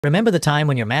Remember the time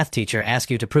when your math teacher asked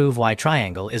you to prove why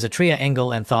triangle is a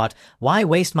triangle and thought, why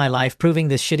waste my life proving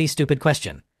this shitty stupid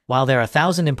question, while there are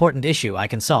 1,000 important issues I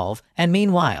can solve, and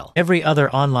meanwhile, every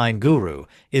other online guru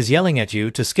is yelling at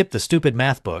you to skip the stupid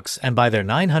math books and buy their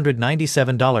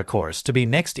 $997 course to be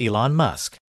next Elon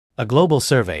Musk. A global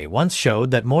survey once showed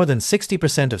that more than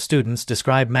 60% of students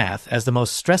describe math as the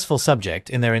most stressful subject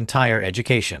in their entire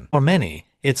education. For many,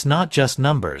 it's not just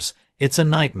numbers, it's a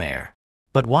nightmare.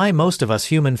 But why most of us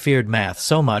human feared math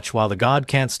so much while the God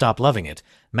can't stop loving it?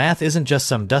 Math isn't just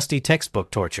some dusty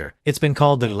textbook torture. It's been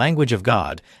called the language of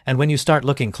God, and when you start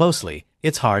looking closely,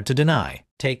 it's hard to deny.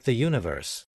 Take the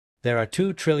universe. There are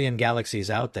 2 trillion galaxies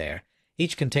out there,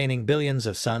 each containing billions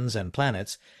of suns and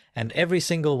planets, and every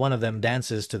single one of them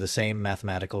dances to the same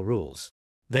mathematical rules.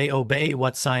 They obey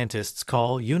what scientists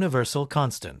call universal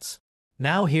constants.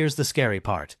 Now here's the scary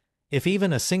part. If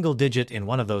even a single digit in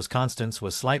one of those constants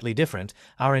was slightly different,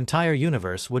 our entire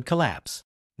universe would collapse.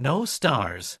 No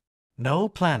stars. No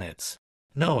planets.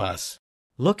 No us.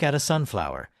 Look at a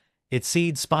sunflower. Its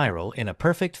seeds spiral in a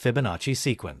perfect Fibonacci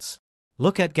sequence.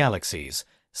 Look at galaxies.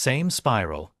 Same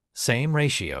spiral, same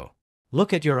ratio.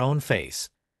 Look at your own face.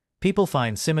 People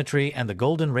find symmetry and the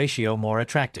golden ratio more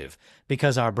attractive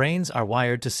because our brains are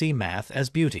wired to see math as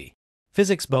beauty.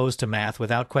 Physics bows to math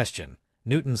without question.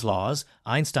 Newton's laws,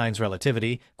 Einstein's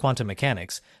relativity, quantum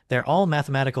mechanics, they're all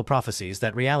mathematical prophecies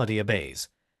that reality obeys.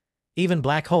 Even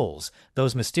black holes,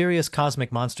 those mysterious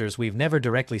cosmic monsters we've never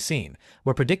directly seen,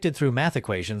 were predicted through math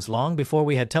equations long before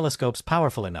we had telescopes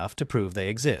powerful enough to prove they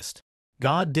exist.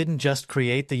 God didn't just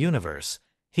create the universe,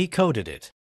 He coded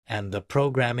it. And the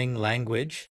programming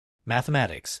language?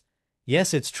 Mathematics.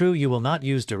 Yes, it's true you will not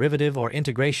use derivative or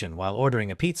integration while ordering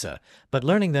a pizza, but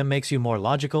learning them makes you more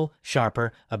logical,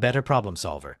 sharper, a better problem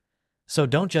solver. So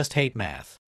don't just hate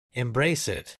math. Embrace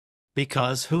it.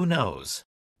 Because who knows?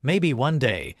 Maybe one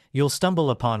day you'll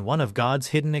stumble upon one of God's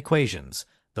hidden equations,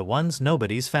 the ones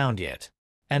nobody's found yet.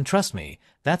 And trust me,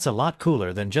 that's a lot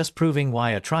cooler than just proving why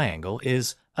a triangle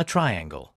is a triangle.